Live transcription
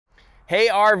Hey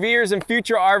RVers and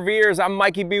future RVers, I'm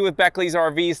Mikey B with Beckley's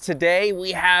RVs. Today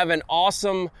we have an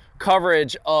awesome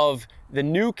coverage of the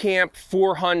NuCamp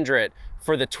 400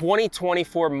 for the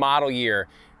 2024 model year.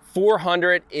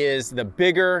 400 is the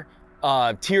bigger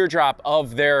teardrop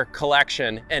of their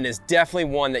collection and is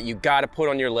definitely one that you got to put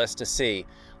on your list to see.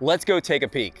 Let's go take a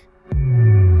peek.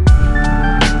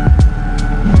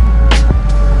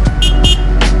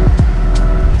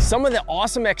 Some of the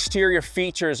awesome exterior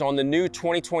features on the new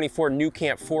 2024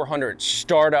 NuCamp 400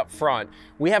 start up front.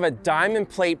 We have a diamond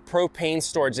plate propane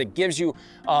storage that gives you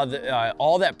all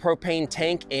that propane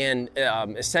tank and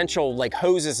essential like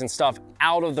hoses and stuff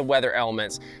out of the weather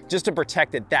elements, just to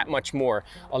protect it that much more.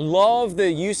 I love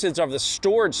the usage of the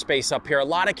storage space up here. A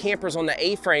lot of campers on the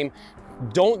A-frame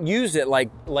don't use it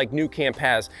like NuCamp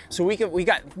has. So we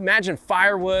got, imagine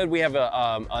firewood, we have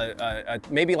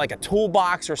maybe like a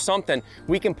toolbox or something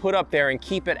we can put up there and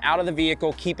keep it out of the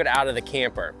vehicle, keep it out of the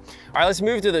camper. All right, let's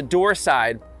move to the door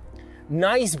side.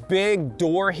 Nice big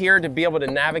door here to be able to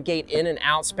navigate in and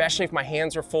out, especially if my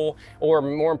hands are full, or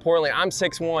more importantly, I'm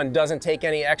 6'1", doesn't take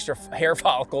any extra hair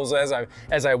follicles as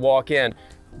I walk in.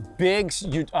 Big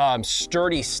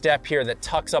sturdy step here that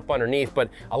tucks up underneath, but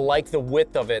I like the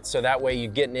width of it, so that way you're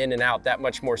getting in and out that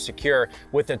much more secure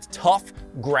with a tough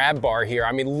grab bar here.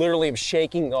 I mean, literally I'm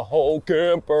shaking the whole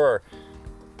camper.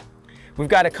 We've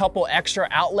got a couple extra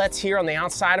outlets here on the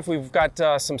outside if we've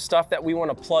got some stuff that we want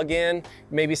to plug in,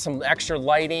 maybe some extra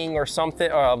lighting or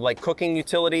something, like cooking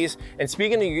utilities. And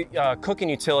speaking of cooking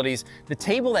utilities, the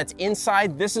table that's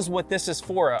inside, this is what this is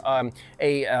for,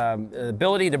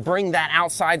 ability to bring that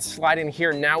outside, slide in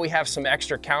here. Now we have some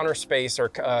extra counter space or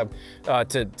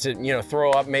to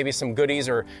throw up maybe some goodies,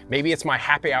 or maybe it's my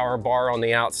happy hour bar on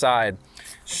the outside.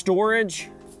 Storage.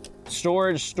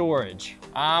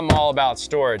 I'm all about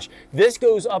storage. This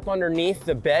goes up underneath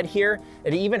the bed here.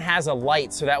 It even has a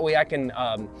light, so that way I can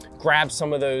grab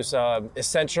some of those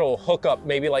essential hookup,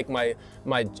 maybe like my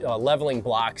leveling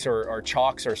blocks or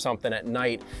chalks or something at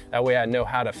night. That way I know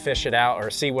how to fish it out or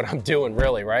see what I'm doing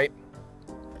really, right?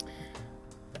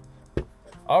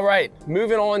 All right,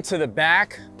 moving on to the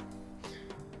back.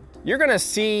 You're gonna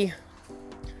see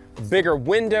bigger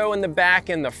window in the back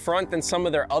and the front than some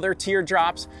of their other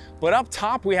teardrops, but up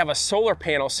top we have a solar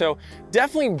panel, so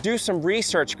definitely do some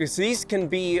research because these can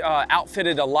be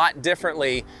outfitted a lot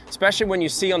differently, especially when you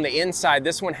see on the inside.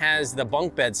 This one has the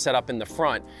bunk bed set up in the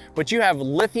front, but you have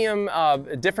lithium,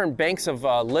 different banks of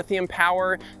lithium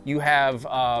power, you have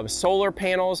solar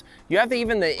panels, you have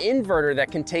even the inverter that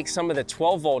can take some of the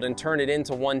 12 volt and turn it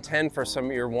into 110 for some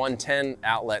of your 110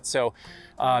 outlets. So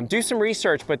do some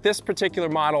research, but this particular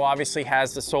model obviously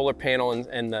has the solar panel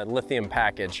and the lithium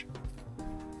package.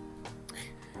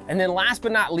 And then last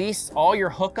but not least, all your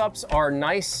hookups are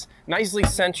nicely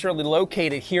centrally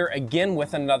located here again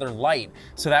with another light.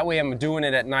 So that way I'm doing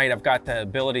it at night, I've got the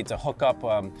ability to hook up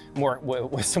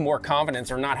with some more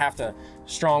confidence, or not have to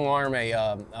strong arm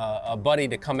a buddy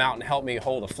to come out and help me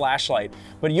hold a flashlight.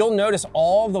 But you'll notice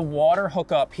all the water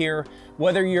hookup here,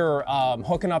 whether you're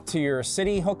hooking up to your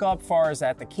city hookup far as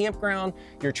at the campground,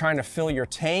 you're trying to fill your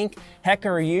tank, heck,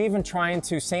 are you even trying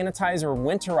to sanitize or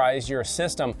winterize your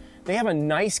system, they have a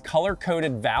nice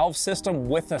color-coded valve system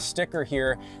with a sticker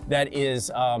here that is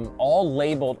all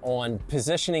labeled on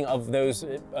positioning of those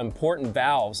important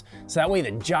valves. So that way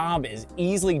the job is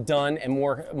easily done and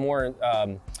more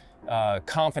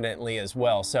confidently as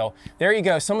well. So there you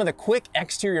go, some of the quick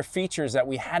exterior features that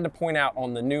we had to point out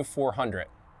on the new 400.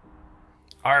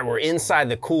 All right, we're inside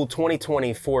the cool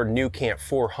 2024 NuCamp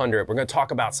 400. We're gonna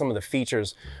talk about some of the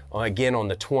features again on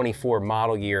the 24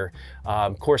 model year.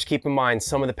 Of course, keep in mind,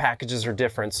 some of the packages are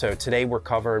different. So today we're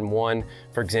covering one,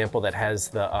 for example, that has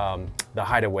the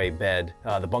hideaway bed,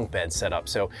 the bunk bed set up.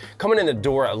 So coming in the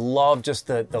door, I love just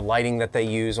the lighting that they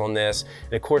use on this.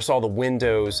 And of course, all the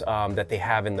windows that they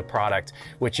have in the product,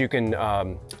 which you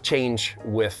can change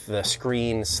with the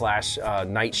screen /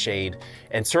 nightshade.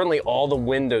 And certainly all the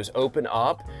windows open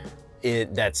up.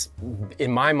 That's,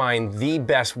 in my mind, the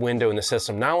best window in the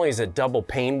system. Not only is it double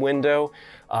pane window,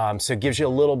 so it gives you a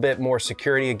little bit more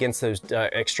security against those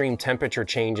extreme temperature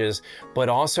changes, but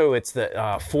also it's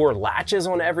the 4 latches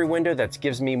on every window that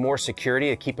gives me more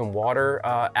security at keeping water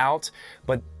out,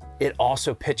 but it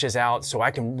also pitches out so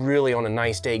I can really on a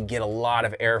nice day get a lot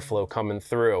of airflow coming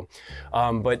through.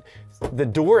 But the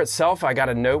door itself, I got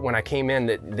a note when I came in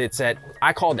that it's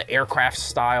I call it the aircraft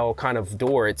style kind of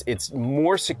door. It's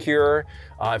more secure.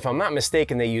 If I'm not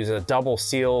mistaken, they use a double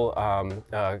seal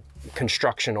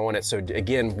construction on it. So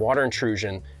again, water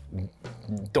intrusion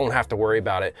don't have to worry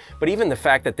about it. But even the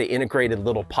fact that they integrated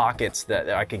little pockets that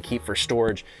I can keep for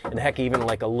storage, and heck, even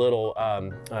like a little, I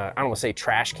don't want to say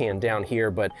trash can down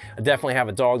here, but I definitely have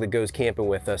a dog that goes camping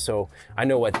with us, so I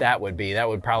know what that would be. That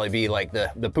would probably be like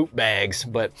the poop bags.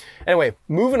 But anyway,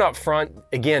 moving up front,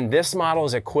 again, this model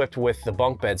is equipped with the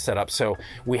bunk bed setup. So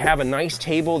we have a nice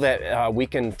table that we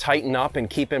can tighten up and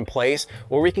keep in place,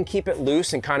 or we can keep it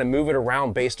loose and kind of move it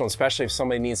around based on, especially if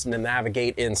somebody needs to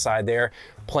navigate inside there,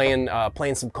 playing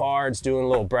some cards, doing a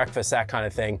little breakfast, that kind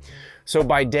of thing. So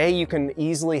by day, you can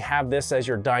easily have this as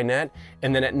your dinette.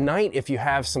 And then at night, if you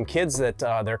have some kids that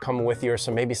they're coming with you,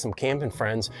 or maybe some camping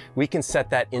friends, we can set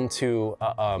that into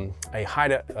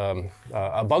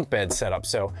a bunk bed setup.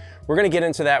 So we're gonna get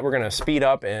into that. We're gonna speed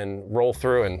up and roll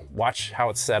through and watch how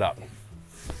it's set up.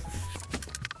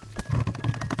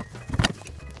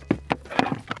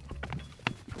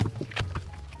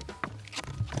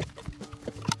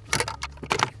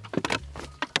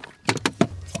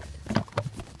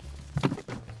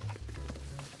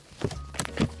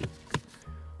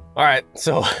 All right,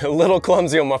 so a little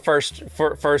clumsy on my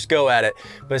first go at it,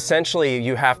 but essentially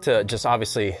you have to just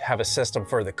obviously have a system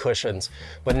for the cushions.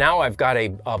 But now I've got a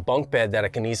bunk bed that I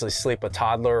can easily sleep a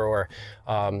toddler or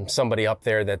somebody up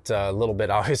there that's a little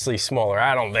bit obviously smaller.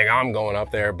 I don't think I'm going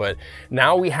up there, but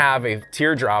now we have a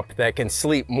teardrop that can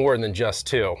sleep more than just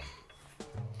two.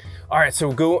 All right,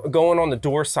 so going on the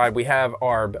door side, we have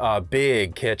our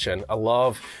big kitchen. I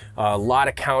love a lot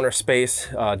of counter space,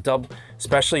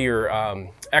 especially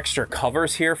your extra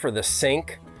covers here for the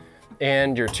sink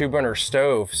and your 2-burner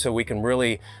stove, so we can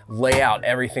really lay out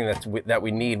everything that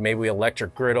we need. Maybe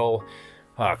electric griddle,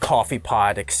 coffee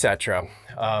pot, etc.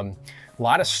 A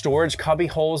lot of storage cubby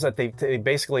holes that they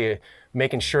basically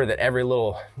making sure that every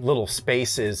little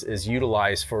space is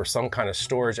utilized for some kind of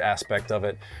storage aspect of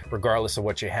it, regardless of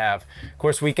what you have. Of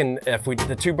course, we can, if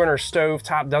the 2-burner stove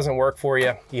top doesn't work for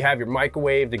you, you have your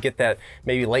microwave to get that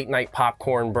maybe late night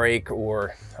popcorn break,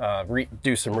 or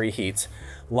do some reheats.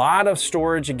 A lot of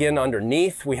storage again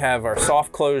underneath. We have our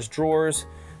soft close drawers,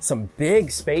 some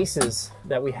big spaces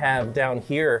that we have down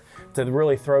here to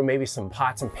really throw maybe some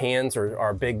pots and pans or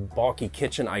our big bulky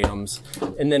kitchen items.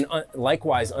 And then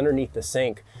likewise underneath the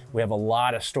sink, we have a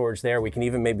lot of storage there. We can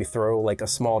even maybe throw like a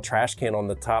small trash can on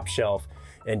the top shelf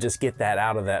and just get that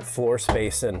out of that floor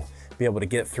space and be able to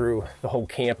get through the whole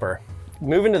camper.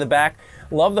 Moving to the back,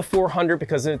 love the 400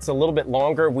 because it's a little bit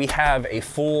longer. We have a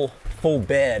full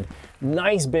bed.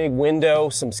 Nice big window,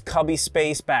 some cubby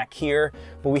space back here,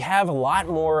 but we have a lot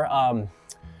more,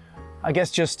 I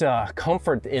guess, just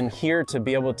comfort in here to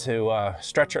be able to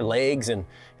stretch your legs, and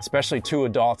especially 2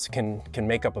 adults can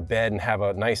make up a bed and have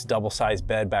a nice double-sized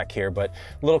bed back here. But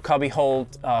little cubby hole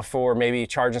for maybe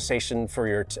charging station for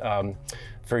your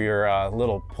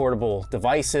little portable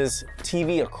devices.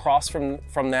 TV across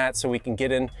from that, so we can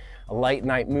get in a light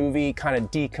night movie, kind of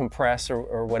decompress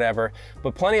or whatever.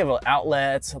 But plenty of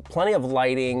outlets, plenty of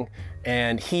lighting,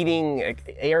 and heating.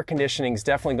 Air conditioning is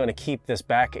definitely going to keep this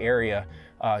back area,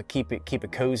 keep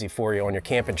it cozy for you on your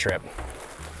camping trip.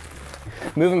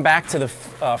 Moving back to the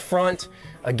front,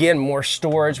 again, more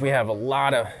storage. We have a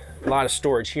lot of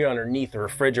storage here underneath the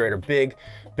refrigerator. Big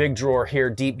drawer here,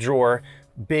 deep drawer.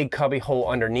 Big cubby hole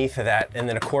underneath of that, and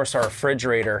then of course our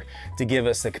refrigerator to give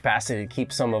us the capacity to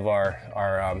keep some of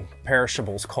our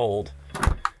perishables cold.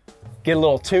 Get a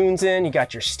little tunes in, you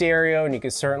got your stereo, and you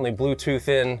can certainly Bluetooth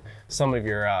in some of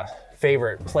your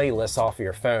favorite playlists off of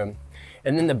your phone.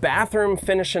 And then the bathroom,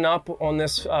 finishing up on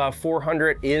this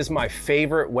 400, is my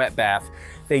favorite wet bath.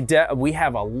 We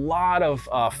have a lot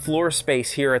of floor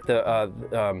space here at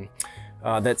the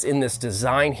that's in this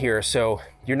design here, so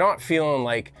you're not feeling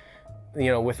like, you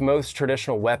know, with most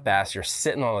traditional wet baths, you're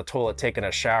sitting on the toilet taking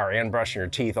a shower and brushing your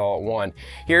teeth all at one.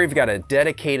 Here you've got a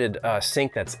dedicated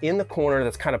sink that's in the corner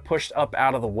that's kind of pushed up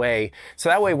out of the way. So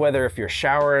that way, whether if you're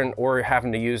showering or you're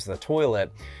having to use the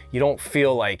toilet, you don't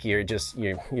feel like you're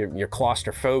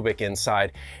claustrophobic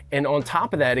inside. And on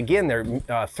top of that, again, they're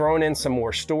throwing in some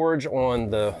more storage on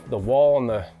the wall on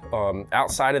the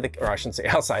outside of the, or I shouldn't say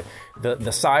outside,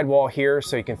 the side wall here,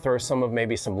 so you can throw some of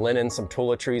maybe some linen, some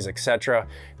toiletries, etc.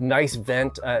 Nice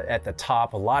vent at the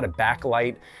top, a lot of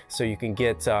backlight, so you can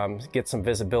get some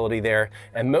visibility there.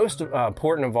 And most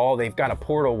important of all, they've got a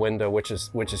portal window, which is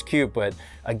cute. But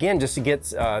again, just to get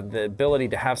the ability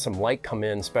to have some light come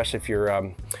in, especially if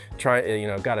you're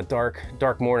got a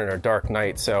dark morning or dark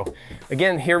night. So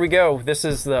again, here we go. This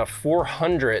is the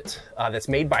 400 that's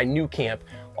made by NuCamp.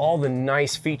 All the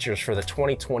nice features for the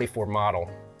 2024 model.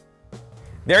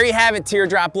 There you have it,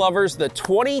 teardrop lovers, the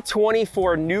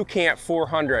 2024 NuCamp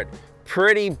 400.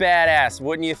 Pretty badass,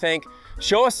 wouldn't you think?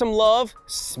 Show us some love,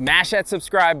 smash that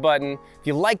subscribe button. If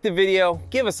you like the video,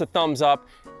 give us a thumbs up.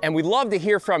 And we'd love to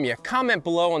hear from you. Comment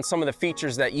below on some of the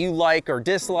features that you like or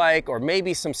dislike, or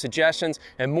maybe some suggestions,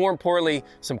 and more importantly,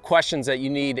 some questions that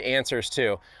you need answers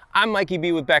to. I'm Mikey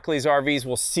B with Beckley's RVs.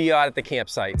 We'll see you out at the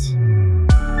campsites.